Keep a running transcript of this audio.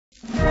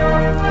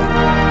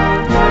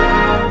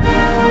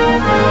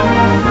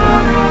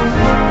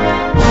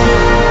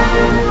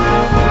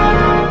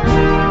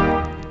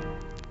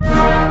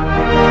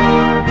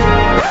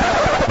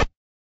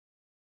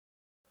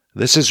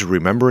This is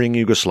Remembering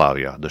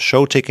Yugoslavia, the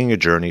show taking a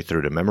journey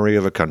through the memory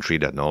of a country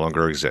that no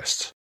longer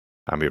exists.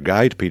 I'm your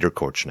guide, Peter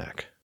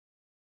Korchnak.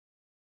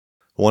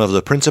 One of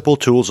the principal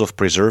tools of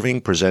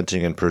preserving,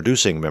 presenting, and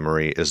producing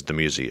memory is the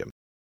museum.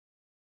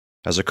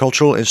 As a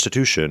cultural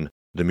institution,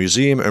 the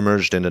museum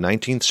emerged in the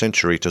 19th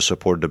century to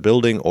support the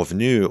building of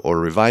new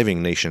or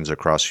reviving nations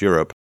across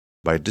Europe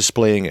by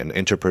displaying and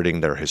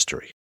interpreting their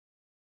history.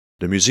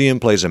 The museum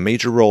plays a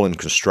major role in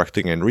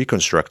constructing and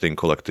reconstructing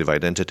collective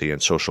identity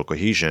and social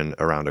cohesion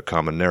around a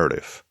common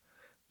narrative.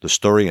 The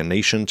story a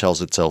nation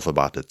tells itself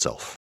about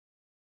itself.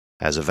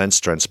 As events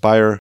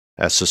transpire,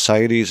 as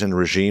societies and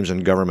regimes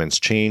and governments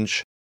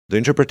change, the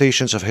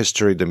interpretations of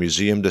history the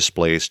museum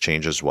displays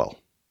change as well.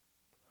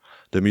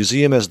 The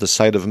museum as the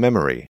site of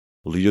memory,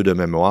 lieu de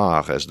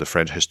mémoire as the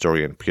French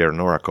historian Pierre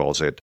Nora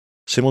calls it,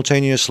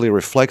 simultaneously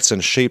reflects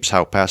and shapes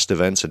how past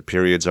events and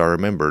periods are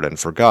remembered and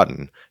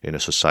forgotten in a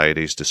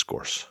society's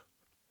discourse.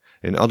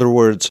 In other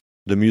words,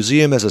 the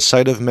museum as a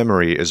site of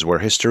memory is where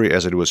history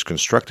as it was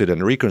constructed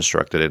and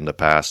reconstructed in the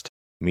past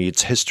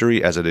meets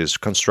history as it is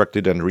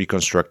constructed and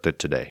reconstructed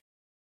today.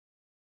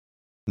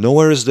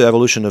 Nowhere is the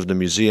evolution of the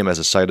museum as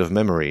a site of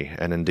memory,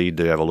 and indeed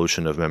the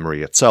evolution of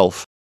memory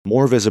itself,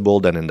 more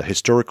visible than in the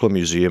Historical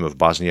Museum of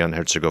Bosnia and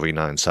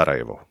Herzegovina in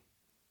Sarajevo.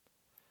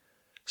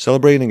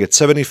 Celebrating its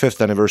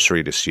 75th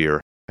anniversary this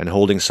year and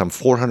holding some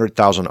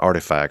 400,000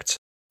 artifacts,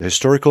 the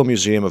Historical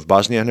Museum of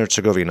Bosnia and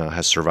Herzegovina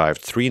has survived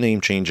 3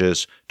 name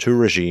changes, 2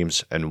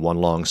 regimes, and 1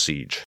 long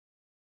siege.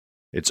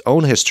 Its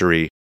own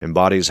history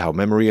embodies how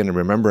memory and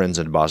remembrance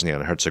in Bosnia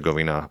and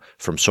Herzegovina,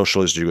 from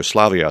socialist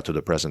Yugoslavia to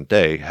the present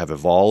day, have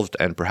evolved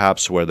and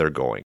perhaps where they're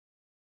going.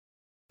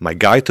 My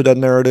guide to that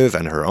narrative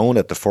and her own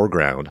at the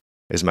foreground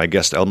is my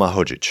guest Elma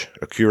Hodžić,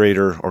 a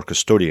curator or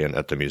custodian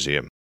at the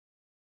museum.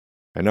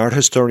 An art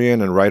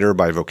historian and writer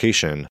by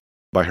vocation,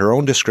 by her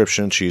own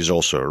description she is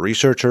also a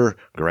researcher,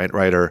 grant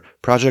writer,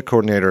 project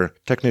coordinator,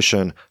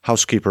 technician,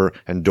 housekeeper,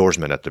 and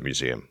doorsman at the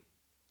museum.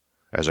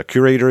 As a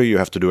curator you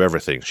have to do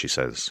everything, she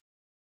says.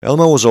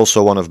 Elma was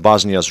also one of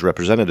Bosnia's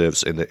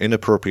representatives in the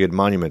Inappropriate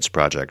Monuments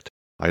Project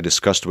I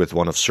discussed with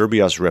one of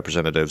Serbia's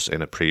representatives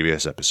in a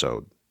previous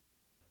episode.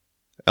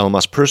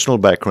 Elma's personal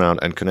background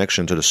and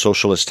connection to the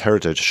socialist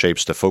heritage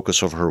shapes the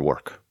focus of her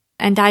work.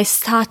 And I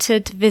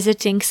started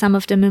visiting some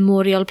of the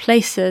memorial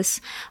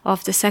places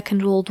of the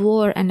Second World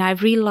War, and I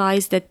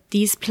realized that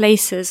these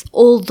places,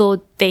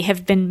 although they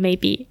have been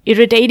maybe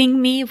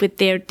irritating me with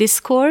their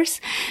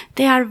discourse,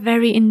 they are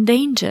very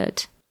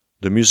endangered.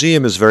 The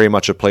museum is very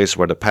much a place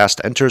where the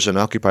past enters and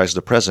occupies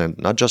the present,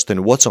 not just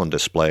in what's on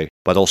display,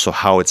 but also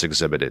how it's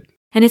exhibited.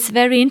 And it's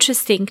very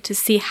interesting to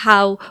see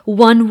how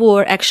one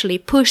war actually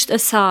pushed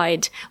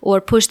aside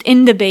or pushed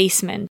in the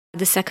basement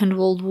the Second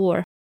World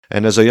War.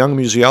 And as a young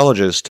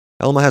museologist,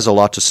 Elma has a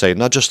lot to say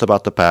not just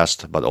about the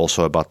past, but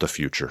also about the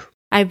future.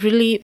 I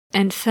really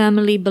and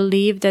firmly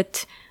believe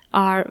that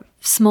our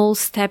small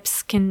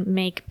steps can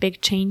make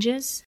big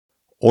changes.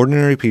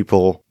 Ordinary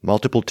people,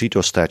 multiple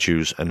Tito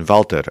statues, and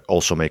Walter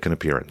also make an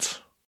appearance.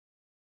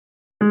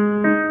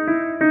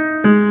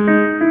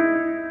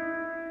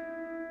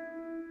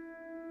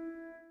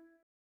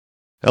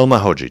 Elma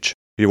Hodžić,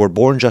 you were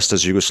born just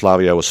as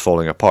Yugoslavia was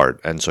falling apart,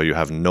 and so you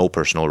have no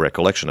personal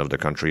recollection of the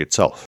country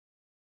itself.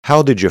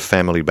 How did your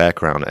family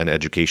background and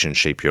education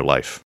shape your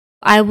life?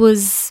 I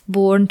was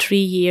born 3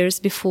 years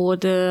before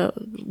the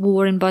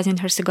war in Bosnia and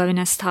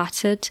Herzegovina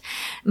started.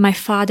 My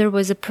father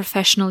was a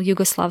professional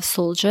Yugoslav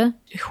soldier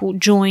who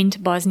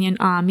joined Bosnian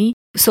army.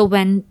 So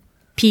when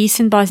peace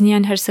in Bosnia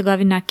and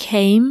Herzegovina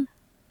came,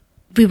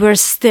 we were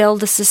still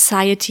the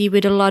society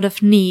with a lot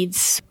of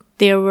needs.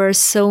 There were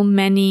so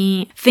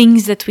many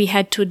things that we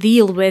had to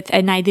deal with,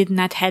 and I did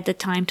not have the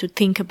time to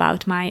think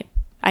about my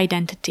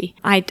identity.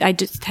 I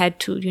just had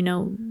to,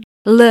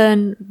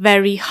 learn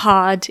very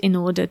hard in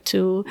order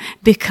to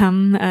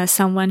become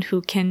someone who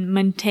can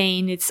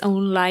maintain its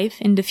own life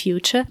in the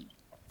future.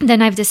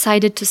 Then I've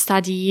decided to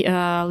study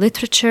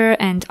literature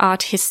and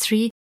art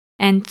history.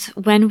 And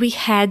when we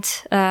had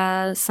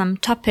some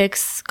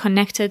topics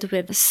connected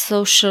with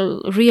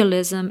social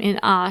realism in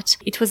art,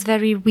 it was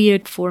very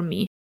weird for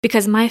me.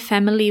 Because my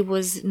family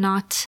was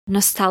not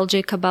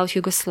nostalgic about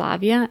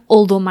Yugoslavia,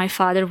 although my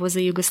father was a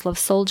Yugoslav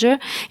soldier.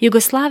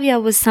 Yugoslavia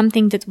was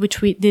something which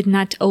we did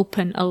not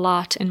open a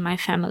lot in my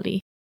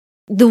family.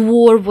 The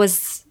war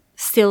was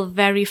still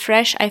very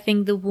fresh. I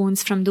think the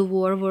wounds from the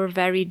war were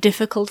very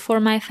difficult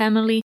for my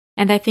family.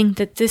 And I think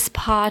that this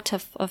part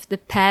of the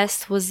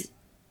past was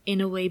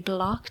in a way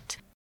blocked.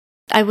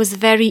 I was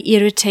very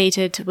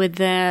irritated with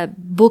the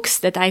books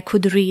that I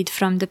could read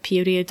from the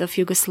period of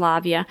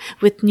Yugoslavia,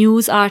 with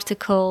news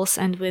articles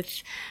and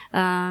with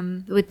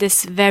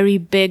this very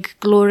big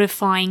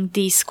glorifying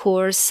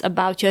discourse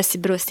about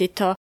Josip Broz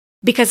Tito,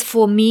 because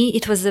for me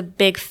it was a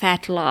big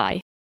fat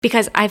lie.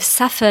 Because I've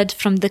suffered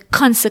from the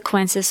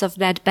consequences of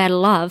that bad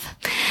love.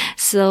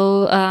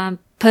 So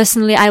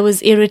personally, I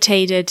was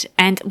irritated,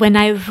 and when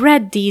I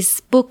read these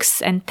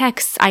books and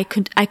texts, I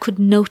could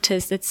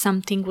notice that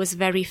something was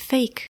very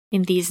fake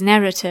in these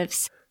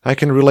narratives. I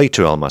can relate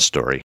to Elma's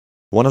story.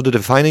 One of the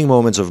defining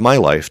moments of my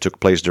life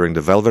took place during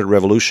the Velvet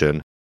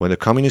Revolution when the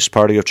Communist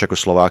Party of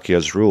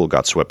Czechoslovakia's rule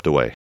got swept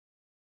away.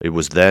 It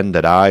was then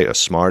that I, a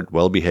smart,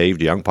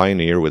 well-behaved young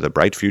pioneer with a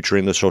bright future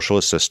in the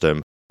socialist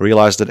system,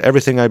 realized that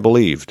everything I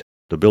believed,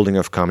 the building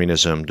of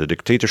communism, the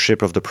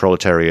dictatorship of the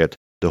proletariat,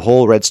 the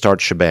whole Red Star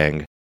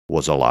shebang,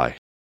 was a lie.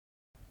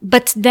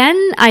 But then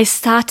I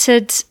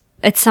started,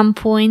 at some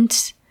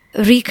point,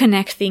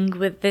 reconnecting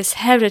with this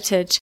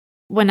heritage.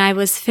 When I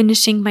was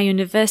finishing my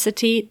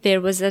university,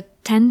 there was a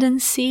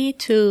tendency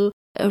to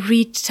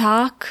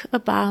talk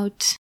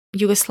about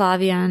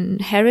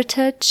Yugoslavian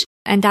heritage,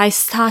 and I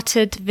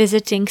started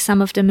visiting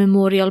some of the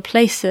memorial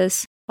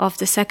places of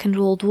the Second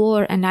World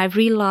War, and I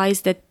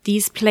realized that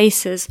these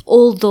places,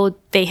 although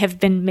they have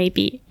been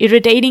maybe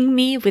irritating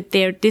me with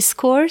their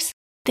discourse,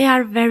 they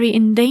are very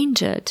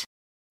endangered.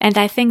 And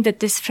I think that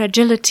this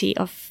fragility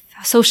of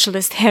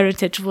socialist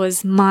heritage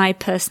was my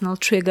personal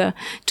trigger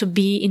to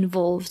be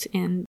involved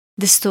in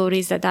the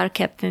stories that are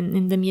kept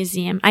in the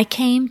museum. I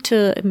came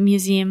to a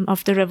Museum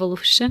of the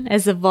Revolution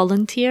as a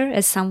volunteer,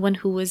 as someone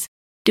who was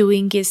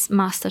doing his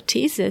master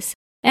thesis.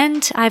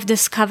 And I've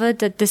discovered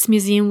that this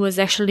museum was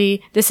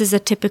this is a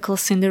typical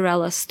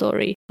Cinderella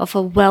story of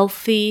a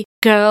wealthy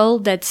girl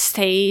that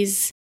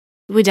stays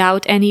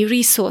without any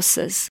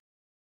resources.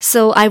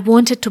 So I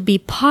wanted to be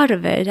part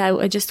of it.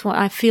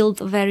 I feel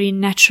a very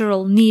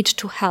natural need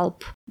to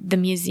help the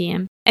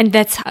museum. And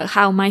that's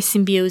how my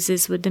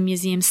symbiosis with the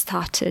museum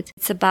started.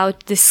 It's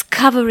about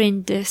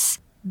discovering this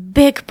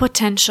big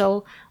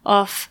potential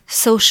of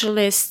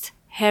socialist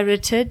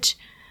heritage,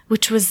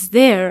 which was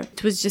there.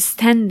 It was just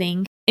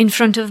standing in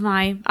front of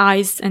my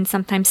eyes and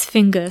sometimes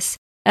fingers.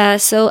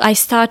 So I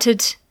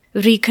started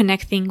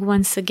reconnecting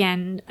once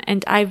again,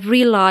 and I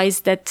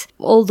realized that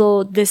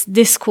although this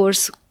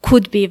discourse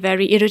could be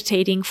very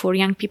irritating for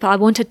young people, I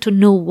wanted to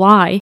know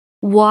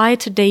why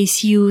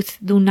today's youth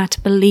do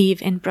not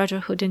believe in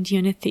brotherhood and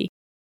unity.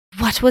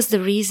 What was the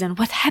reason?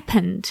 What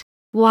happened?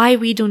 Why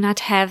we do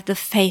not have the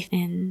faith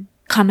in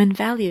common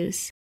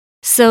values?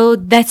 So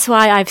that's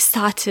why I've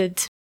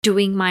started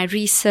doing my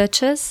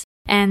researches.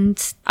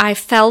 And I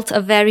felt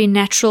a very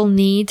natural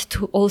need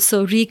to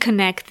also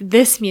reconnect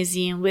this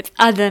museum with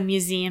other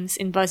museums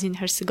in Bosnia and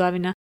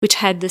Herzegovina, which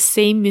had the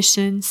same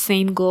mission,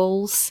 same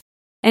goals.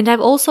 And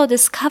I've also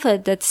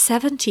discovered that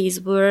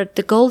 70s were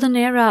the golden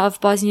era of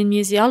Bosnian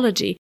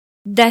museology.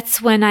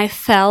 That's when I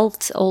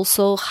felt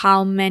also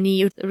how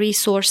many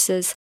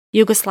resources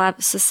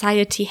Yugoslav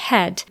society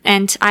had.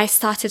 And I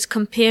started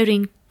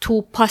comparing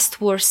two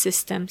post-war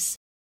systems.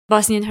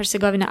 Bosnia and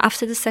Herzegovina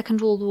after the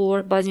Second World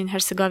War, Bosnia and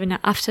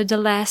Herzegovina after the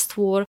last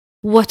war,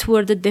 what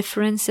were the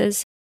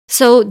differences?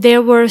 So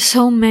there were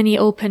so many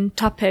open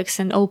topics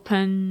and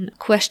open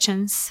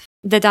questions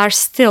that are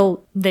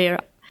still there.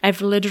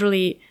 I've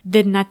literally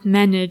did not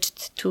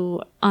manage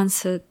to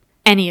answer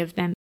any of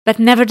them. But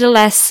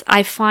nevertheless,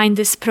 I find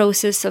this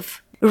process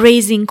of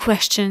raising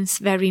questions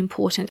very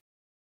important.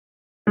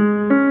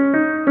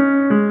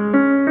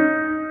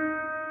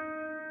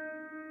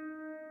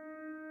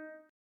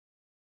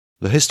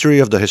 The history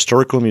of the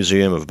Historical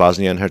Museum of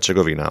Bosnia and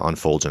Herzegovina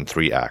unfolds in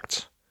 3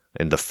 acts.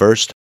 In the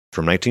first,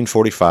 from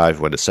 1945,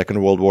 when the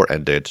Second World War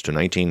ended, to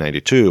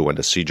 1992, when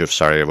the siege of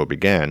Sarajevo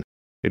began,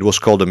 it was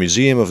called the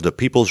Museum of the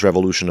People's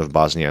Revolution of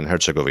Bosnia and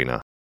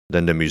Herzegovina,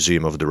 then the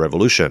Museum of the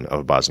Revolution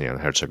of Bosnia and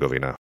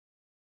Herzegovina.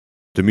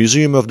 The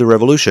Museum of the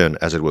Revolution,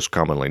 as it was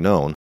commonly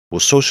known,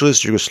 was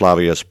Socialist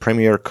Yugoslavia's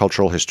premier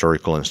cultural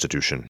historical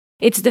institution.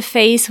 It's the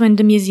phase when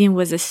the museum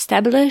was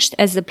established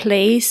as a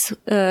place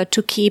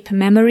to keep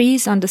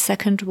memories on the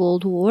Second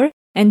World War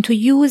and to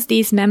use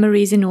these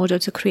memories in order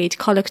to create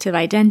collective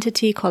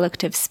identity,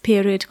 collective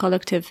spirit,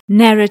 collective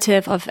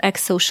narrative of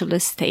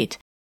ex-socialist state.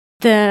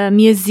 The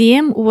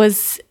museum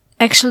was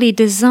actually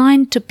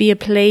designed to be a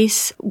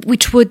place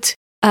which would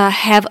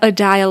have a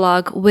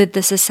dialogue with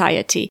the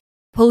society.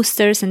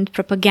 Posters and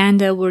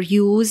propaganda were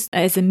used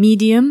as a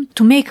medium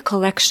to make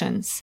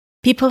collections.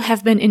 People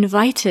have been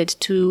invited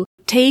to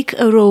take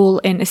a role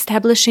in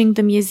establishing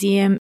the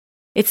museum.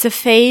 It's a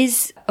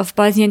phase of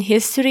Bosnian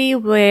history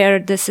where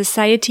the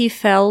society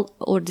felt,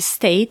 or the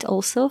state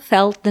also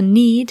felt, the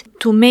need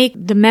to make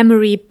the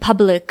memory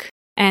public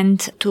and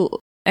to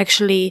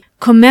actually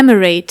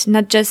commemorate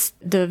not just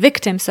the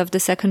victims of the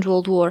Second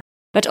World War,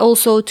 but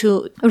also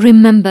to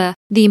remember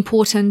the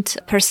important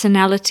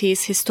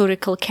personalities,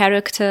 historical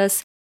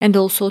characters, and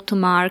also to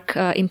mark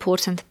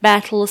important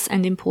battles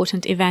and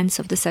important events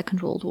of the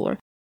Second World War.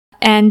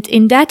 And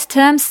in that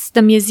terms,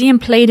 the museum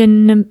played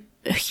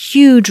a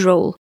huge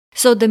role.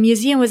 So the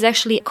museum was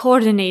actually a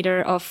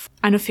coordinator of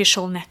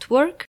unofficial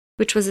network,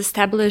 which was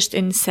established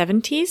in the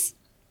 70s.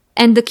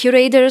 And the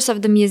curators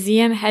of the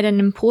museum had an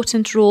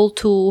important role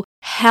to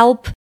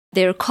help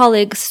their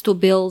colleagues to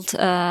build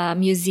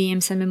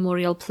museums and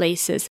memorial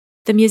places.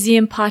 The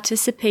museum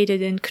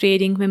participated in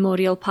creating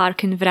Memorial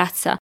Park in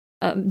Vratsa,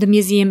 the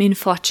museum in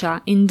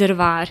Foča, in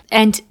Drvar,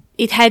 and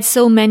it had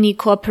so many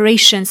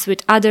cooperations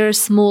with other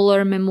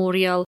smaller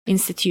memorial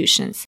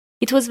institutions.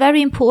 It was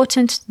very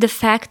important the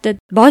fact that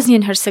Bosnia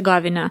and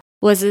Herzegovina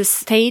was a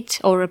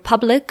state or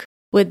republic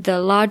with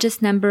the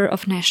largest number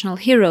of national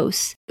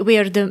heroes,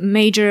 where the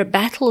major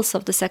battles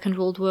of the Second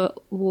World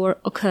War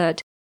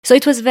occurred. So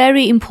it was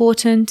very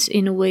important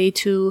in a way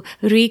to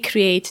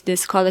recreate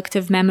this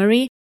collective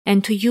memory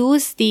and to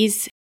use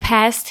these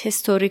past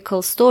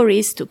historical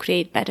stories to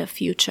create better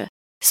future.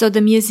 So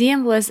the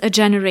museum was a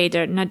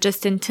generator, not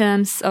just in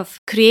terms of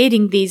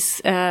creating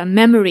these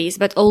memories,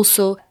 but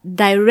also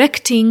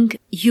directing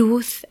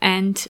youth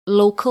and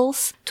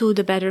locals to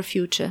the better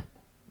future.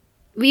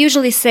 We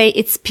usually say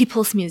it's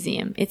people's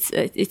museum.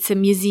 It's a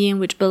museum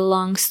which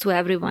belongs to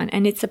everyone,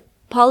 and it's a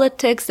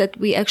politics that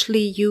we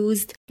actually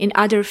used in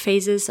other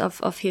phases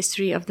of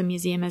history of the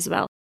museum as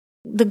well.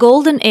 The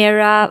golden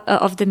era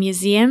of the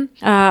museum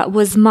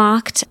was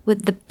marked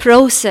with the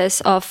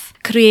process of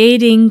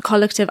creating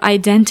collective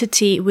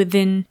identity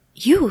within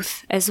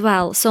youth as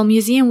well. So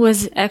museum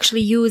was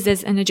actually used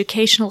as an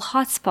educational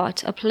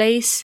hotspot, a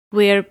place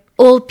where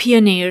all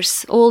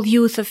pioneers, all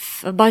youth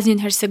of Bosnia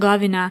and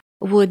Herzegovina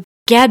would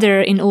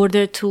gather in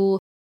order to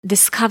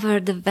discover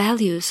the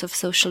values of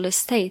socialist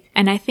state.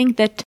 And I think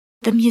that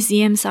the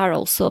museums are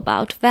also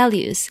about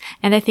values,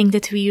 and I think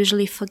that we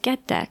usually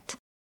forget that.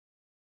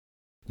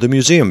 The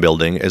museum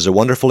building is a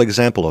wonderful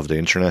example of the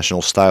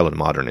international style in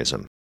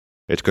modernism.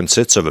 It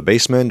consists of a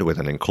basement with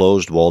an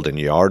enclosed walled-in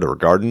yard or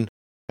garden,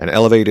 an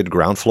elevated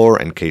ground floor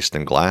encased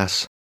in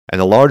glass, and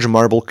a large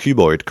marble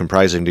cuboid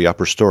comprising the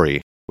upper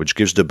story, which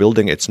gives the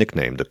building its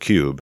nickname, the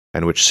Cube,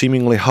 and which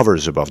seemingly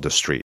hovers above the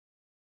street.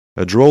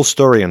 A droll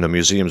story on the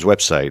museum's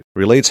website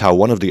relates how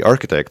one of the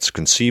architects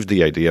conceived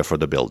the idea for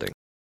the building.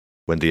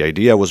 When the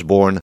idea was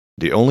born,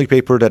 the only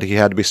paper that he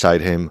had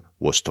beside him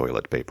was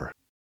toilet paper.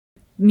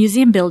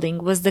 Museum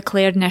building was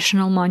declared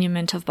National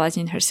Monument of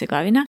Bosnia and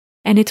Herzegovina,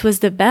 and it was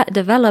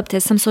developed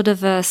as some sort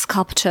of a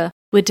sculpture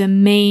with a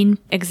main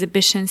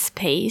exhibition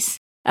space,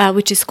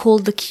 which is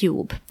called the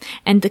Cube.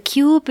 And the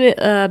Cube,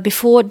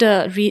 before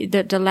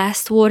the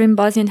last war in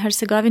Bosnia and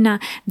Herzegovina,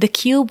 the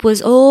Cube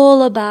was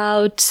all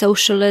about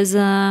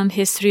socialism,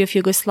 history of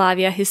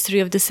Yugoslavia, history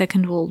of the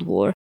Second World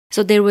War.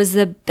 So there was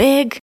a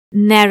big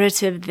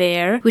narrative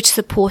there which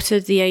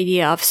supported the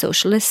idea of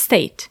socialist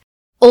state.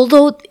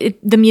 Although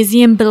the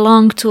museum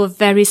belonged to a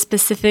very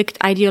specific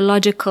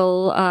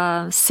ideological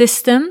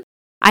system,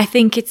 I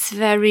think it's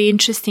very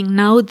interesting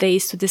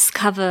nowadays to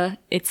discover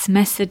its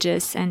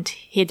messages and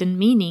hidden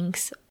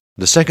meanings.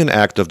 The second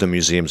act of the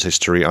museum's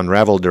history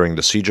unraveled during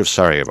the Siege of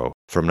Sarajevo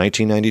from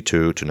 1992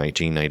 to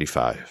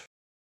 1995.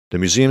 The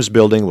museum's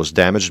building was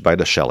damaged by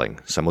the shelling.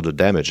 Some of the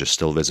damage is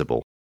still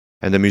visible.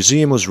 And the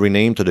museum was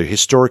renamed to the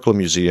Historical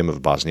Museum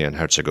of Bosnia and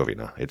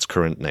Herzegovina, its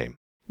current name.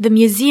 The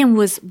museum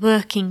was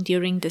working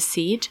during the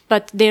siege,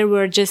 but there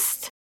were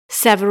just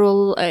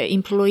several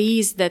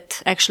employees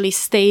that actually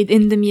stayed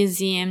in the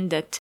museum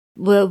that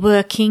were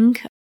working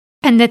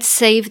and that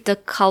saved the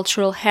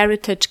cultural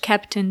heritage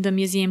kept in the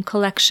museum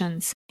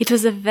collections. It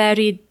was a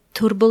very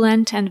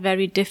turbulent and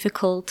very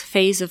difficult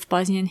phase of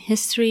Bosnian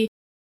history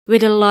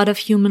with a lot of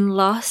human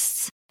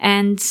loss,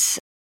 and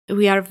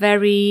we are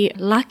very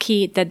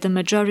lucky that the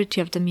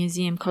majority of the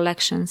museum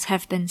collections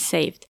have been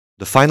saved.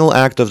 The final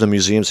act of the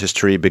museum's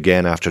history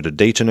began after the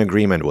Dayton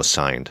Agreement was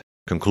signed,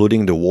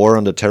 concluding the war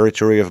on the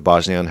territory of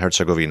Bosnia and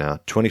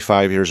Herzegovina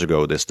 25 years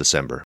ago this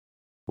December.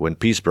 When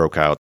peace broke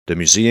out, the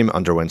museum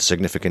underwent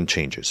significant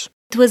changes.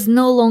 It was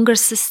no longer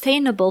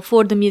sustainable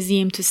for the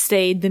museum to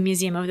stay the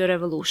Museum of the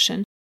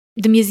Revolution.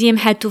 The museum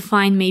had to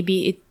find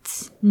maybe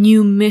its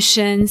new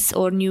missions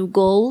or new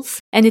goals,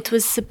 and it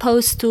was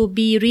supposed to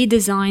be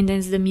redesigned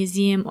as the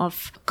Museum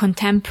of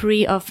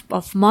Contemporary,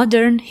 of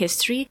modern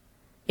history.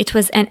 It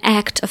was an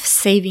act of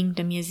saving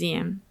the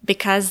museum,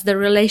 because the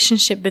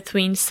relationship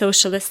between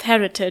socialist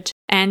heritage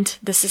and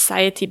the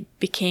society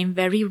became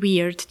very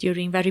weird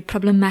very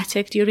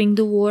problematic during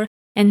the war,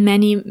 and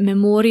many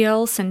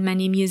memorials and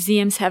many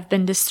museums have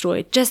been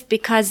destroyed just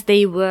because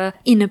they were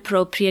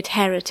inappropriate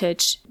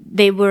heritage.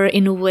 They were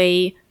in a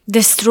way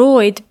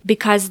destroyed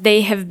because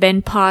they have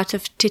been part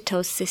of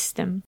Tito's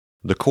system.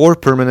 The core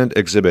permanent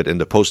exhibit in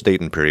the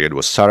post-Dayton period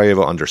was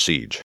Sarajevo Under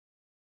Siege.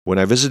 When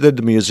I visited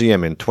the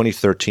museum in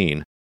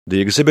 2013, the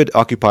exhibit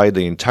occupied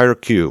the entire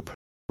cube,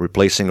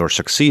 replacing or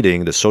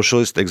succeeding the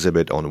socialist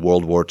exhibit on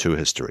World War II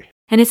history.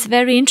 And it's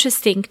very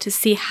interesting to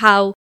see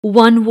how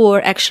one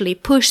war actually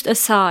pushed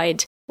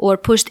aside or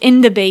pushed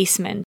in the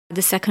basement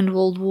the Second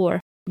World War.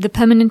 The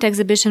permanent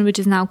exhibition, which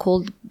is now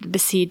called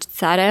Besieged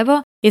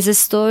Sarajevo, is a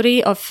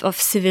story of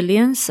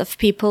civilians, of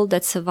people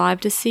that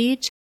survived the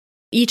siege.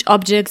 Each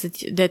object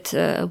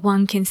that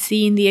one can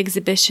see in the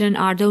exhibition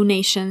are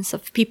donations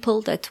of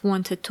people that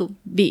wanted to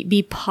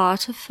be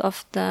part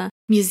of the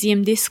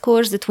museum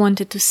discourse, that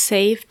wanted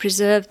to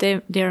preserve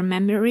their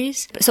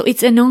memories. So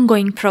it's an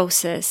ongoing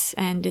process,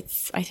 and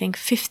it's, I think,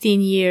 15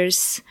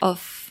 years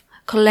of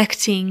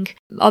collecting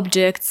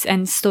objects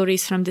and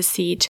stories from the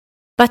siege.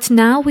 But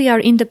now we are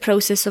in the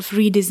process of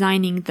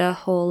redesigning the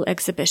whole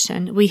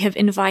exhibition. We have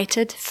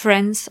invited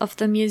friends of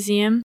the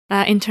museum,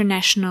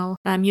 international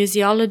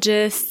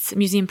museologists,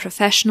 museum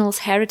professionals,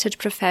 heritage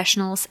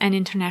professionals, and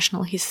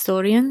international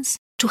historians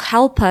to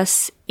help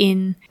us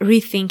in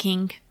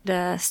rethinking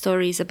the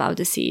stories about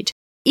the siege.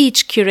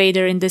 each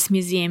curator in this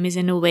museum is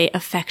in a way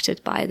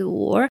affected by the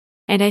war.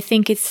 And I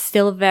think it's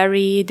still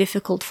very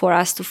difficult for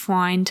us to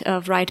find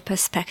a right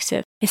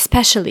perspective,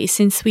 especially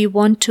since we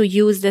want to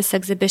use this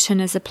exhibition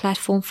as a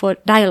platform for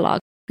dialogue.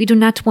 We do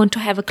not want to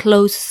have a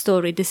closed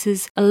story. This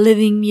is a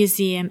living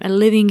museum, a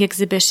living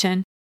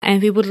exhibition.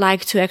 And we would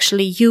like to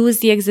actually use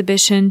the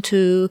exhibition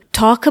to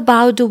talk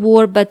about the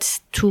war, but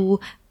to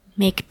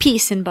make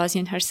peace in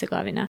Bosnia and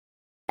Herzegovina.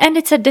 And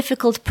it's a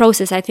difficult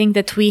process. I think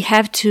that we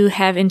have to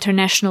have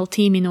international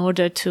team in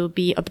order to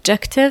be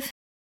objective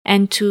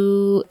and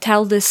to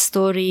tell this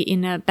story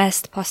in a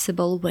best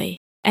possible way.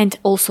 And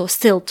also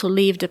still to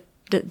leave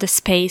the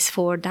space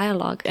for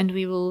dialogue. And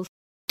we will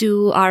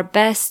do our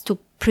best to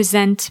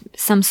present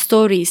some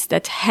stories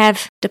that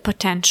have the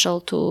potential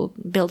to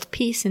build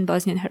peace in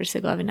Bosnia and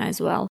Herzegovina as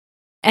well.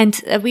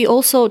 And we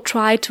also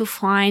try to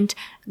find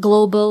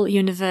global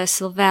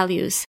universal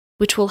values,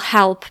 which will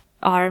help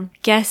our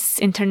guests,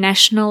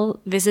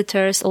 international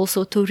visitors,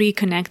 also to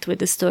reconnect with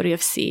the story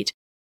of siege.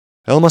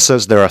 Elma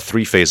says there are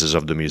 3 phases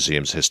of the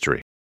museum's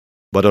history.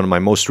 But on my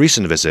most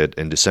recent visit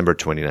in December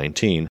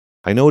 2019,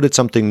 I noted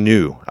something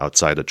new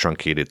outside the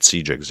truncated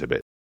siege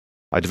exhibit.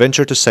 I'd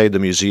venture to say the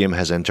museum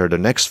has entered the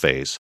next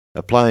phase,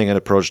 applying an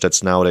approach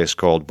that's nowadays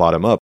called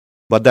bottom-up,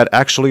 but that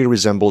actually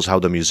resembles how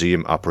the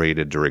museum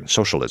operated during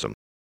socialism.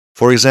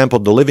 For example,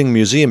 the Living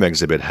Museum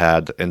exhibit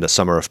had, in the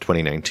summer of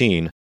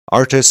 2019,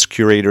 artists,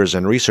 curators,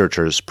 and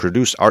researchers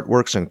produced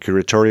artworks and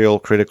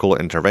curatorial critical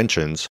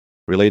interventions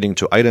relating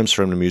to items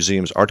from the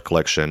museum's art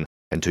collection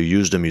and to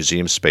use the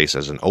museum space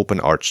as an open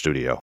art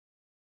studio.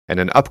 And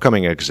an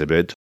upcoming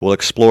exhibit will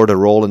explore the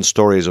role and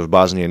stories of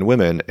Bosnian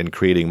women in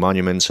creating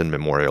monuments and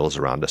memorials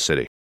around the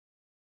city.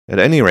 At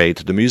any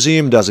rate, the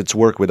museum does its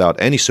work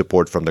without any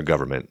support from the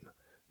government.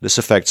 This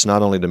affects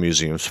not only the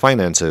museum's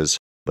finances,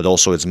 but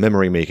also its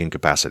memory-making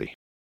capacity.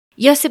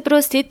 Josip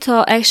Broz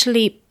Tito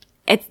actually,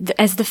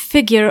 as the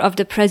figure of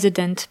the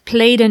president,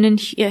 played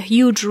a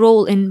huge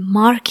role in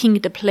marking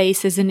the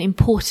place as an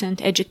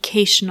important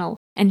educational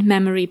and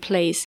memory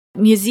place.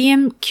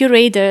 Museum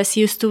curators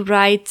used to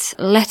write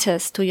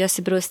letters to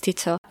Josip Broz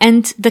Tito,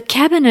 and the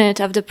cabinet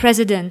of the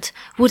president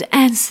would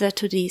answer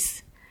to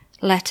these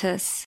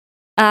letters.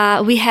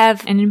 We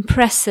have an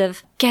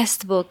impressive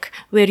guest book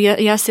where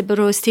Josip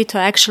Broz Tito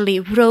actually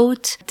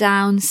wrote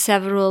down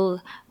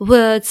several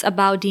words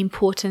about the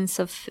importance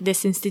of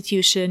this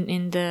institution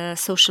in the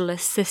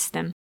socialist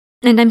system.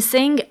 And I'm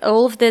saying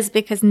all of this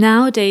because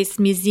nowadays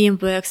museum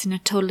works in a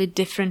totally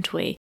different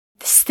way.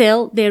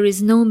 Still, there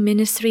is no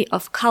Ministry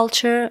of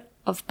Culture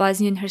of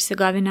Bosnia and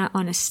Herzegovina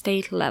on a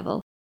state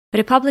level.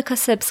 Republika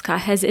Srpska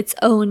has its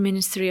own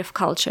Ministry of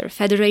Culture.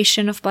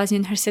 Federation of Bosnia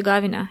and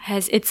Herzegovina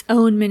has its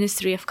own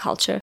Ministry of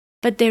Culture.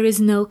 But there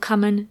is no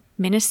common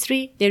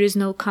ministry, there is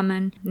no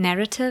common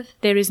narrative,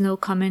 there is no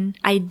common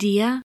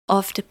idea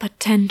of the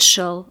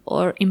potential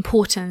or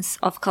importance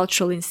of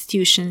cultural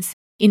institutions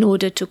in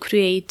order to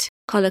create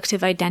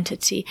collective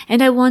identity.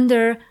 And I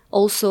wonder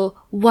also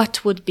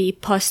what would be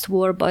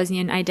post-war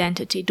Bosnian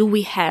identity. Do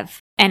we have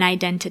an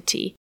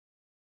identity?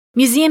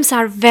 Museums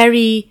are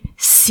very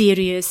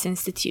serious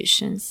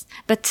institutions,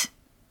 but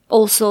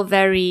also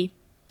very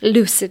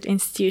lucid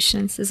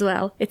institutions as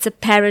well. It's a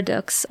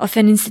paradox of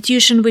an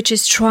institution which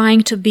is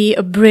trying to be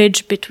a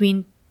bridge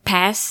between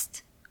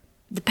past.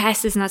 The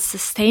past is not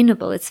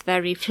sustainable. It's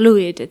very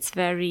fluid. It's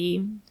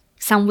very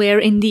somewhere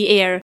in the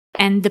air.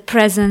 And the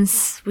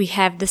presence, we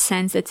have the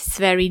sense that it's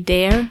very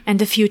there, and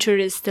the future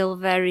is still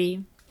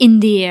very in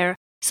the air.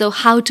 So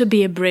how to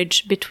be a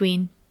bridge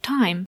between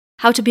time?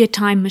 How to be a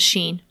time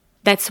machine?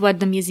 That's what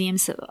the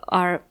museums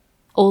are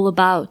all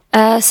about.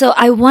 So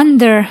I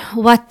wonder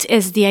what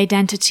is the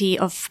identity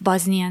of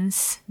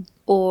Bosnians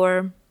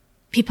or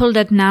people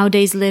that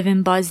nowadays live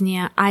in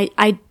Bosnia.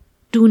 I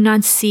do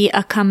not see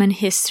a common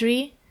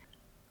history,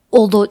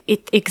 although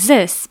it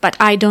exists, but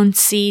I don't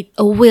see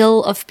a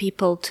will of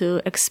people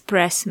to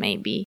express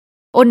maybe.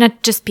 Or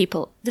not just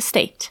people, the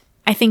state.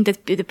 I think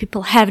that the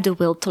people have the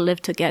will to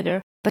live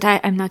together, but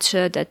I'm not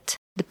sure that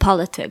the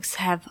politics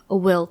have a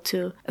will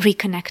to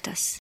reconnect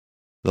us.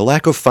 The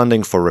lack of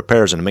funding for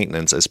repairs and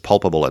maintenance is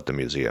palpable at the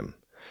museum.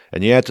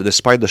 And yet,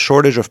 despite the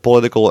shortage of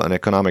political and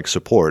economic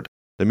support,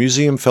 the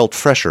museum felt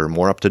fresher,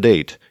 more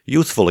up-to-date,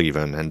 youthful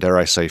even, and dare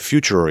I say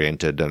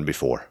future-oriented than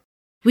before.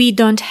 We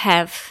don't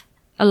have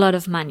a lot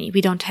of money.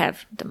 We don't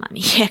have the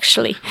money,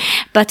 actually.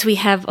 But we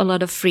have a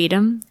lot of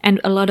freedom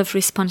and a lot of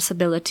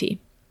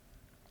responsibility.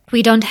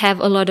 We don't have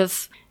a lot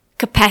of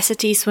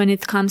capacities when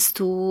it comes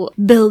to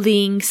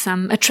building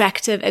some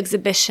attractive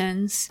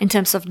exhibitions in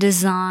terms of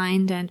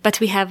design, but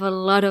we have a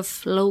lot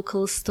of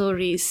local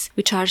stories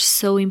which are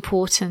so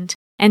important.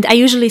 And I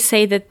usually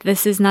say that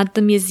this is not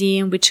the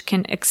museum which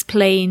can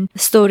explain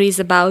stories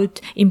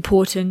about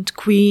important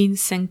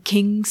queens and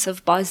kings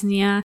of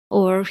Bosnia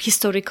or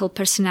historical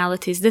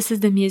personalities. This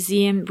is the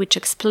museum which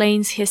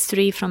explains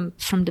history from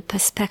the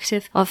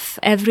perspective of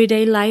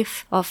everyday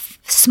life, of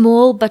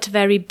small but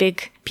very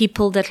big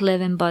people that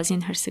live in Bosnia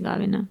and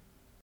Herzegovina.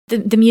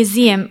 The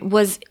museum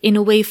was in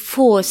a way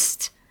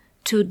forced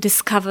to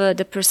discover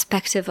the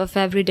perspective of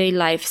everyday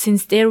life,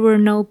 since there were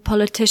no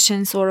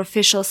politicians or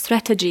official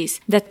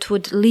strategies that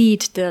would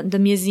lead the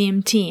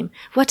museum team.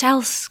 What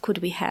else could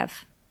we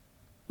have?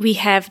 We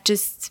have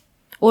just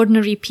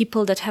ordinary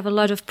people that have a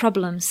lot of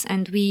problems,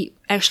 and we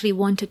actually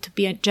wanted to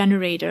be a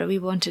generator. We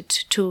wanted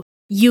to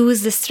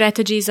use the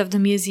strategies of the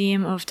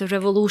Museum of the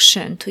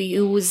Revolution, to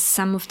use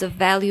some of the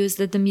values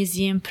that the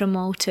museum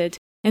promoted,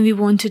 and we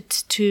wanted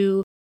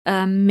to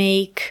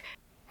make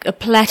a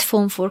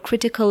platform for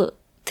critical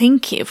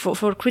thinking,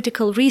 for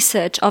critical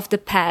research of the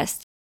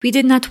past. We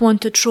did not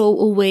want to throw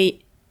away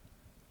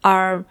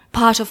our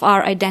part of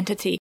our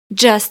identity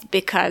just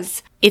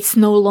because it's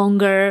no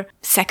longer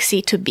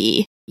sexy to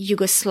be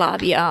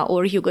Yugoslavia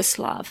or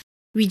Yugoslav.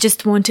 We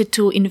just wanted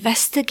to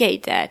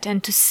investigate that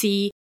and to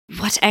see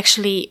what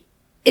actually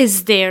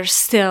is there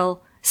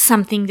still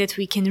something that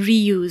we can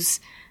reuse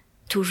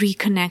to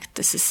reconnect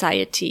the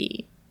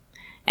society.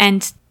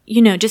 And,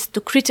 just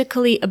to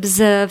critically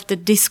observe the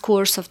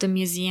discourse of the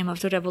Museum of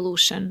the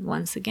Revolution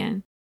once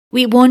again.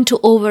 We want to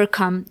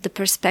overcome the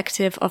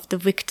perspective of the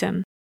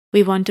victim.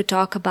 We want to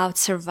talk about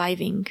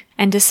surviving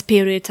and the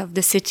spirit of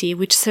the city,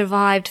 which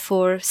survived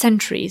for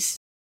centuries.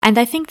 And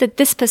I think that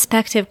this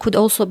perspective could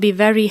also be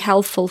very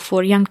helpful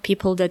for young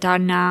people that are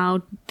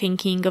now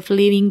thinking of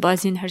leaving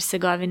Bosnia and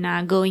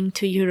Herzegovina, going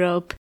to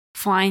Europe,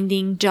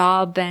 finding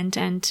job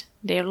and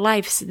their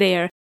lives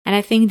there. And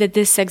I think that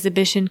this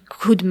exhibition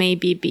could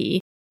maybe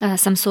be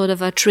some sort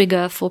of a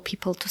trigger for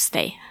people to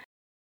stay.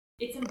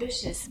 It's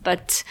ambitious,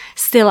 but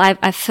still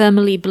I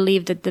firmly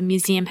believe that the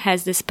museum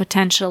has this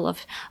potential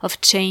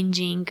of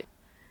changing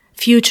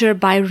future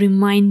by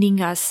reminding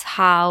us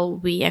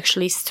how we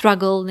actually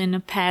struggled in the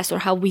past or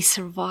how we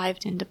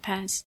survived in the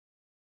past.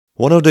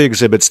 One of the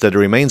exhibits that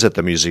remains at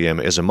the museum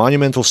is a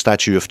monumental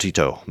statue of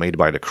Tito made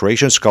by the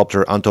Croatian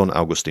sculptor Anton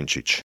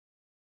Augustincic.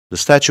 The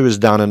statue is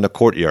down in the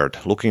courtyard,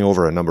 looking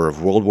over a number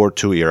of World War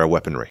II era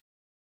weaponry.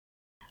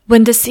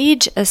 When the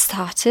siege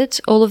started,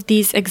 all of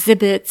these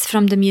exhibits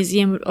from the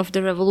Museum of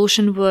the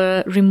Revolution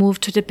were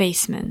removed to the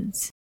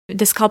basements.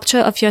 The sculpture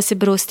of Josip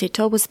Broz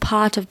Tito was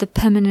part of the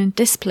permanent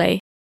display,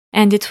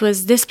 and it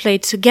was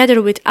displayed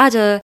together with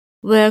other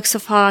works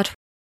of art.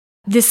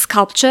 This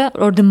sculpture,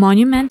 or the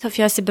monument of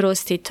Josip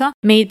Broz Tito,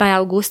 made by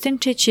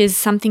Augustincic, is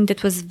something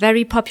that was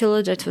very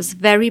popular, that was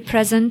very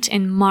present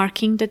in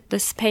marking the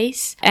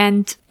space,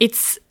 and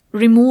it's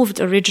removed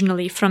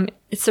originally from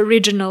its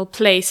original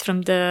place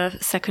from the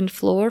second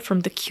floor,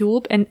 from the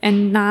cube, and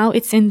now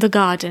it's in the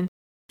garden.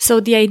 So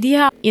the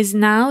idea is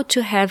now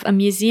to have a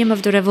Museum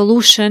of the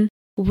Revolution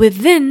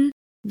within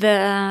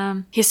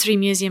the History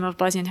Museum of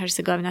Bosnia and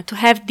Herzegovina, to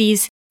have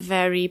these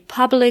very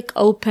public,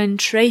 open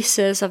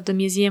traces of the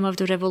Museum of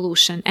the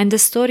Revolution. And the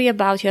story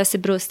about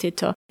Josip Broz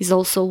Tito is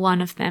also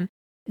one of them.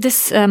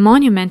 This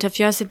monument of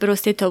Josip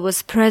Broz Tito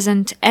was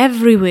present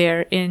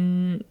everywhere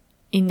in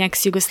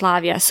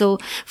ex-Yugoslavia. So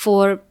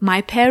for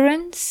my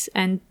parents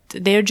and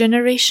their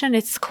generation,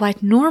 it's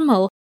quite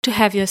normal to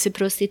have Josip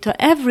Broz Tito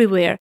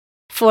everywhere.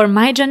 For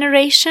my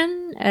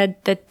generation,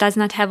 that does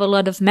not have a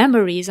lot of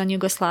memories on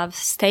Yugoslav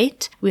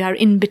state, we are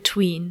in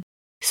between.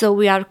 So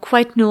we are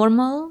quite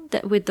normal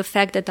with the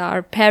fact that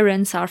our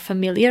parents are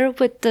familiar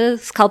with the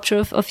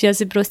sculpture of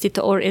Josip Broz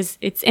Tito or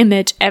its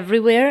image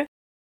everywhere.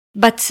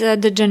 But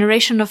the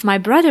generation of my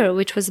brother,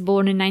 which was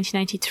born in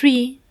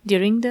 1993,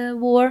 during the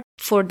war,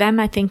 for them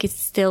I think it's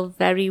still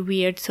very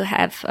weird to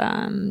have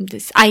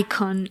this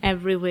icon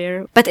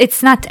everywhere. But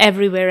it's not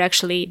everywhere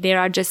actually. There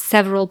are just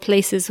several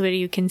places where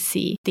you can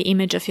see the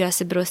image of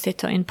Josip Broz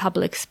Tito in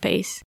public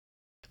space.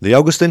 The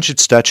Augustincic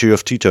statue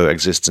of Tito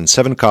exists in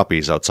 7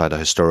 copies outside the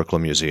historical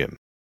museum.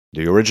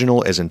 The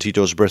original is in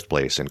Tito's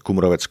birthplace in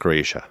Kumrovec,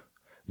 Croatia.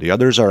 The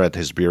others are at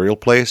his burial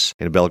place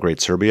in Belgrade,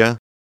 Serbia,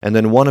 and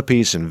then one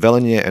apiece in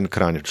Velenje and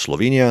Kranj,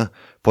 Slovenia,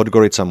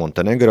 Podgorica,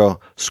 Montenegro,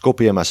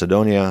 Skopje,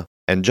 Macedonia,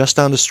 and just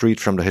down the street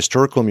from the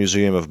Historical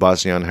Museum of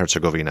Bosnia and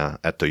Herzegovina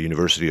at the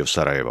University of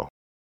Sarajevo.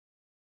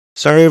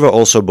 Sarajevo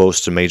also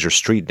boasts a major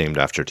street named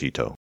after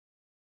Tito.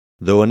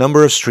 Though a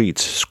number of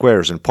streets,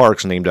 squares, and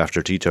parks named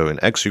after Tito in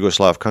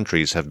ex-Yugoslav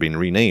countries have been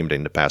renamed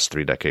in the past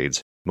 3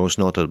 decades, most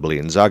notably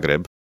in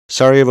Zagreb,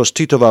 Sarajevo's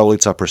Titova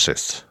ulica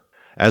persists,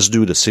 as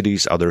do the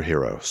city's other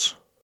heroes.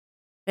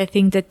 I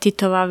think that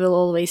Titova will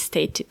always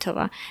stay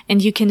Titova,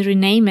 and you can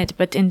rename it,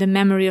 but in the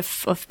memory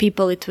of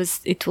people it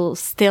will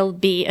still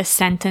be a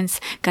sentence,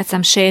 kad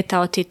sam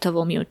šetao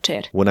Titovom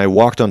jučer. When I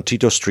walked on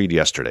Tito Street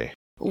yesterday.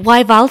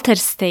 Why Walter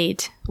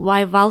stayed?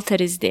 Why Walter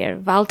is there?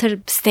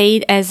 Walter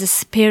stayed as a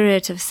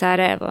spirit of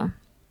Sarajevo.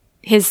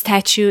 His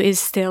statue is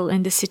still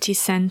in the city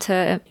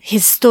center.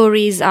 His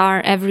stories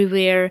are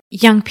everywhere.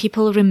 Young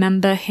people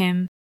remember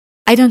him.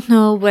 I don't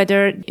know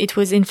whether it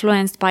was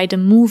influenced by the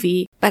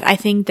movie, but I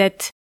think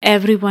that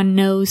everyone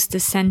knows the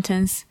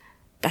sentence,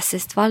 das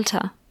ist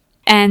Walter.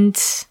 And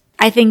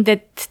I think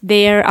that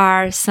there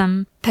are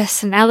some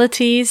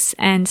personalities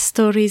and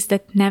stories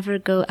that never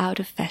go out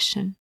of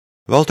fashion.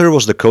 Walter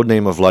was the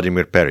codename of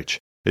Vladimir Perić,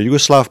 a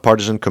Yugoslav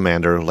partisan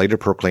commander later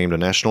proclaimed a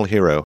national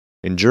hero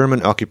in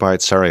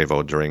German-occupied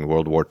Sarajevo during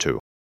World War II.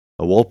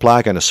 A wall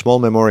plaque and a small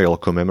memorial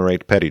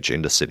commemorate Perić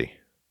in the city.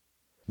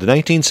 The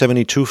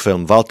 1972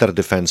 film Walter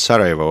Defends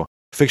Sarajevo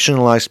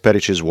fictionalized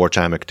Perić's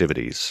wartime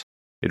activities.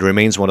 It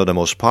remains one of the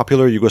most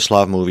popular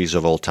Yugoslav movies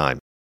of all time.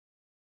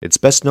 Its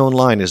best-known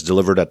line is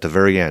delivered at the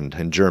very end,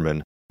 in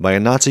German, by a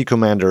Nazi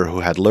commander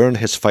who had learned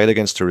his fight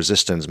against the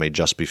resistance may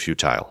just be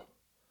futile.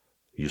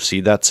 You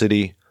see that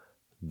city?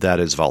 That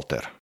is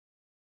Walter.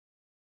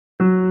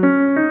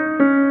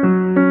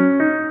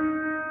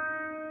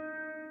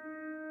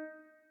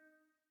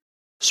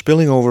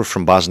 Spilling over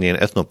from Bosnian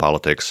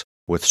ethnopolitics,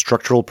 with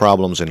structural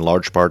problems in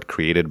large part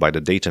created by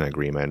the Dayton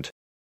Agreement,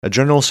 a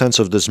general sense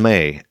of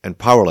dismay and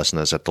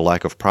powerlessness at the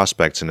lack of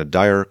prospects in a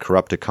dire,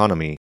 corrupt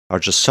economy are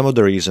just some of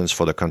the reasons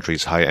for the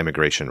country's high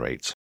emigration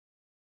rates.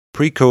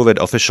 Pre-COVID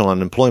official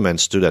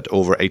unemployment stood at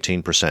over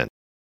 18%.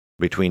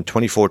 Between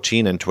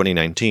 2014 and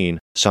 2019,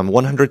 some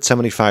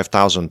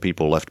 175,000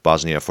 people left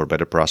Bosnia for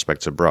better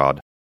prospects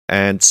abroad,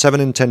 and 7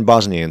 in 10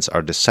 Bosnians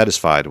are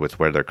dissatisfied with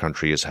where their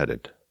country is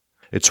headed.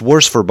 It's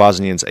worse for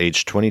Bosnians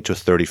aged 20 to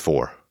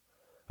 34.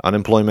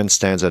 Unemployment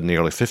stands at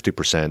nearly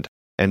 50%,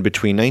 and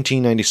between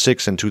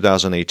 1996 and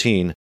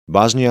 2018,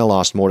 Bosnia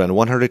lost more than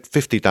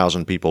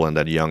 150,000 people in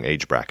that young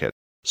age bracket.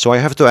 So I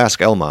have to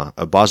ask Elma,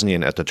 a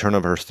Bosnian at the turn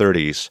of her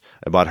 30s,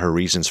 about her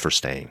reasons for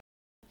staying.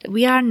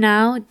 We are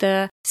now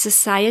the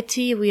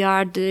society, we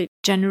are the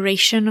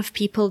generation of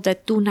people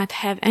that do not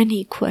have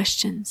any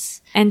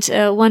questions. And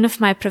one of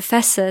my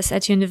professors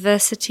at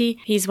university,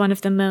 he's one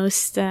of the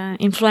most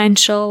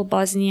influential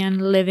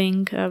Bosnian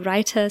living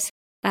writers.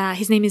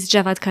 His name is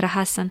Javad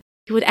Karahasan.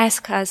 He would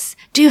ask us,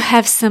 do you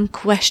have some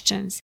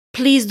questions?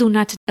 Please do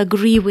not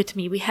agree with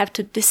me. We have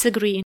to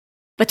disagree.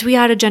 But we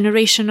are a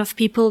generation of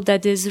people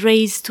that is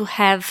raised to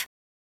have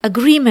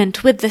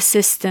agreement with the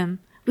system.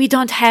 We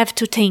don't have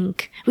to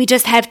think. We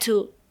just have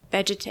to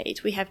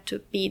vegetate. We have to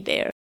be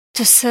there.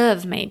 To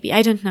serve, maybe.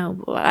 I don't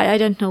know. I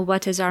don't know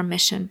what is our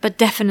mission. But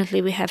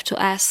definitely we have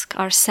to ask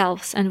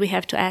ourselves and we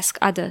have to ask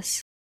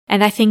others.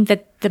 And I think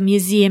that the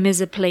museum is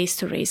a place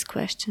to raise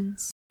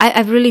questions.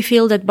 I really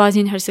feel that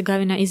Bosnia and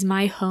Herzegovina is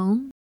my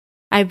home.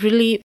 I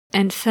really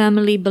and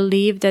firmly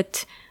believe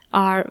that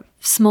our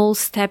small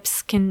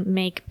steps can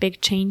make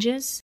big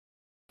changes.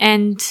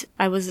 And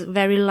I was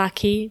very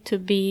lucky to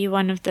be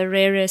one of the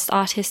rarest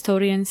art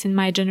historians in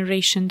my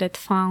generation that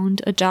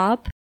found a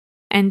job.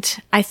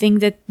 And I think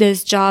that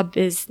this job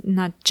is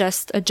not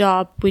just a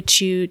job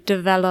which you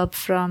develop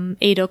from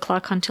 8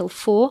 o'clock until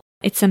 4.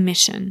 It's a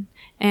mission.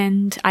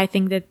 And I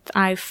think that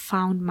I've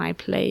found my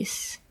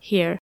place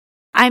here.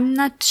 I'm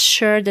not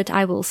sure that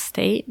I will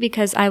stay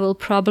because I will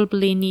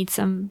probably need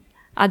some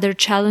other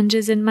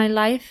challenges in my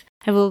life.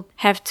 I will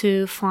have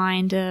to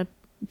find a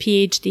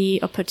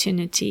PhD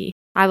opportunity.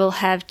 I will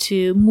have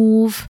to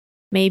move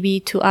maybe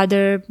to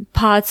other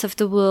parts of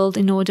the world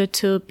in order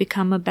to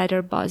become a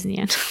better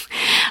Bosnian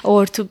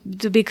or to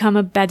become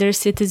a better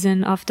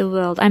citizen of the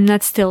world. I'm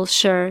not still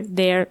sure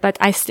there, but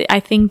I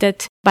think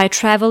that by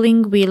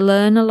traveling, we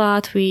learn a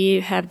lot.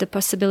 We have the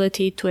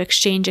possibility to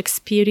exchange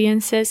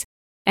experiences.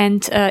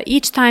 And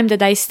each time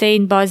that I stay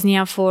in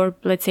Bosnia for,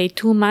 let's say,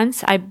 2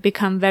 months, I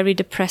become very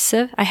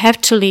depressive. I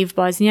have to leave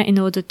Bosnia in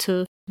order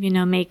to,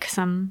 make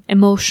some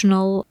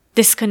emotional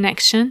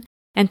disconnection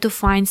and to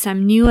find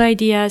some new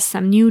ideas,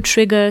 some new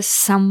triggers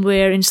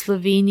somewhere in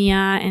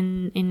Slovenia,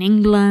 in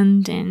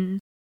England, and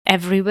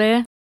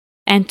everywhere,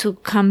 and to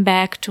come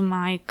back to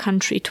my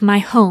country, to my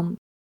home.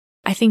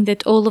 I think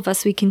that all of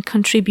us, we can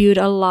contribute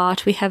a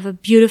lot. We have a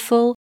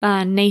beautiful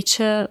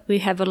nature. We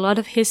have a lot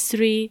of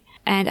history.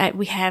 And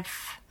we have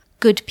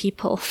good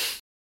people.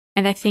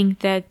 And I think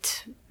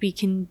that we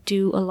can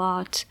do a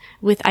lot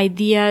with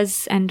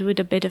ideas and with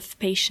a bit of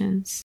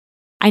patience.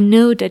 I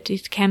know that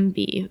it can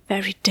be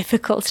very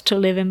difficult to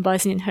live in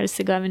Bosnia and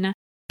Herzegovina,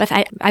 but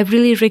I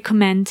really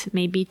recommend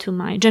maybe to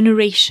my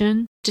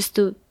generation just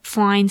to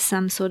find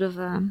some sort of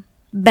a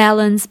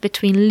balance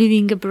between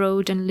living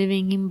abroad and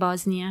living in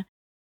Bosnia.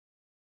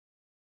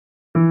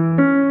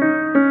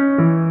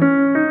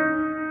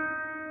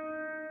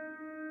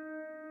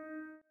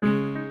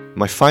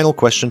 My final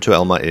question to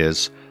Elma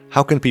is,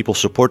 how can people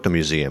support the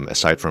museum,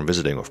 aside from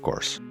visiting, of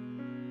course?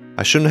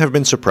 I shouldn't have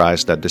been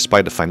surprised that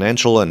despite the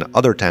financial and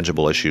other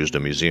tangible issues the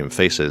museum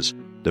faces,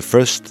 the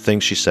first thing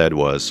she said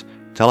was,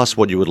 tell us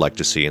what you would like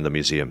to see in the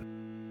museum.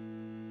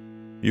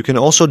 You can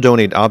also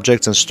donate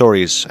objects and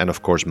stories and,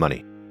 of course,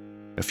 money.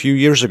 A few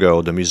years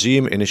ago, the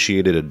museum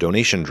initiated a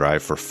donation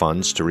drive for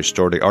funds to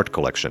restore the art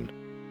collection.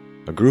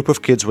 A group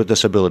of kids with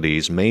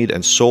disabilities made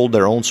and sold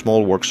their own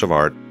small works of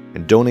art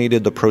and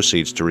donated the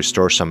proceeds to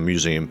restore some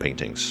museum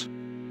paintings.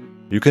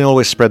 You can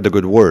always spread the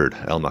good word,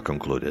 Elma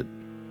concluded.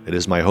 It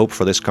is my hope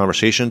for this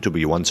conversation to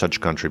be one such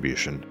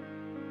contribution.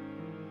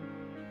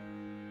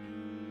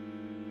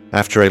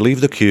 After I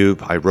leave the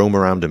cube, I roam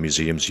around the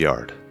museum's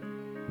yard.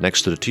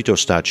 Next to the Tito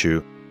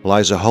statue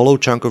lies a hollow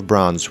chunk of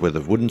bronze with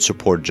a wooden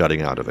support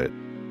jutting out of it.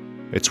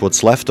 It's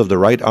what's left of the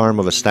right arm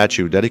of a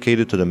statue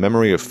dedicated to the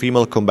memory of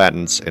female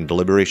combatants in the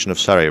liberation of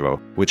Sarajevo,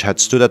 which had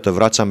stood at the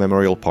Vraca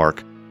Memorial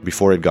Park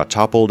before it got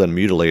toppled and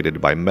mutilated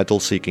by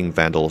medal-seeking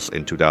vandals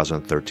in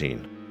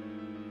 2013.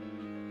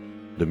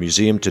 The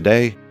museum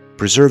today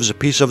preserves a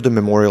piece of the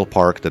memorial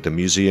park that the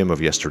museum of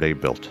yesterday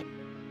built.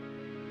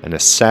 And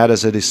as sad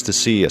as it is to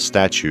see a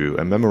statue,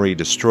 a memory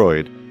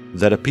destroyed,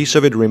 that a piece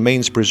of it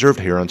remains preserved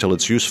here until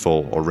it's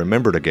useful or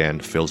remembered again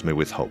fills me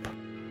with hope.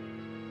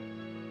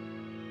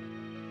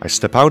 I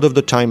step out of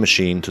the time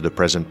machine to the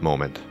present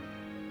moment.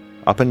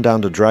 Up and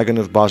down the Dragon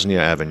of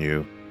Bosnia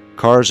Avenue,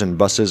 cars and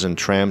buses and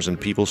trams and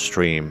people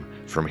stream,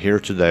 from here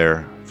to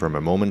there, from a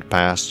moment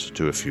past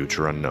to a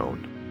future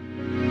unknown.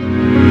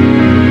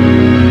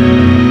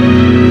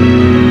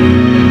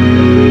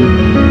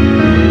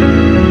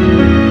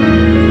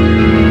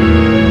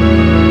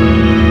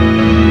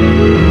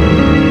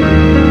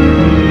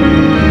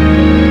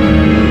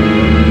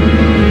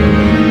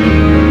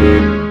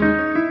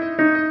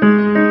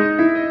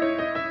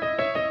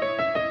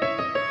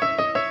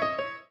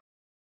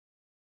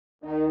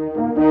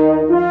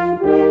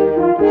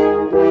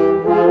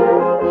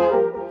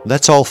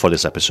 That's all for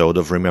this episode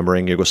of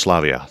Remembering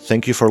Yugoslavia.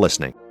 Thank you for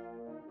listening.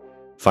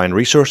 Find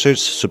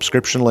resources,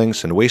 subscription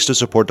links, and ways to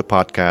support the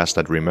podcast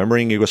at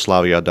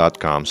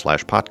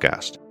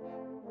rememberingyugoslavia.com/podcast.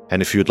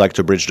 And if you'd like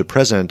to bridge the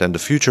present and the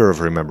future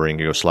of Remembering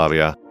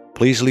Yugoslavia,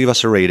 please leave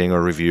us a rating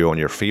or review on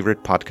your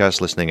favorite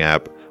podcast listening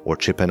app or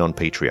chip in on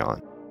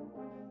Patreon.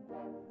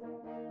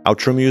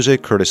 Outro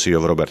music courtesy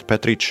of Robert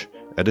Petric.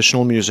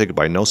 Additional music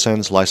by No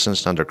Sense,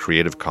 licensed under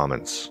Creative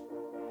Commons.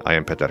 I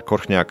am Peter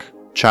Korchniak.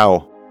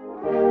 Ciao!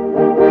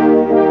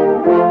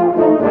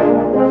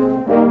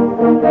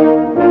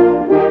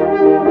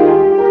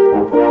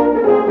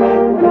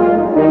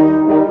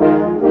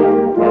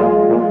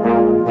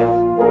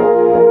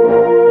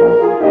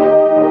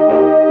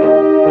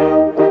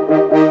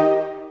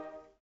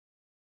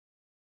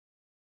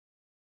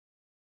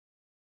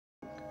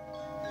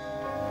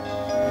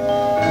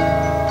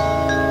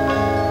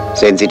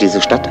 Sehen Sie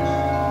diese Stadt?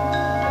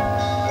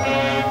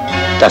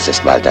 Das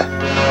ist Malta.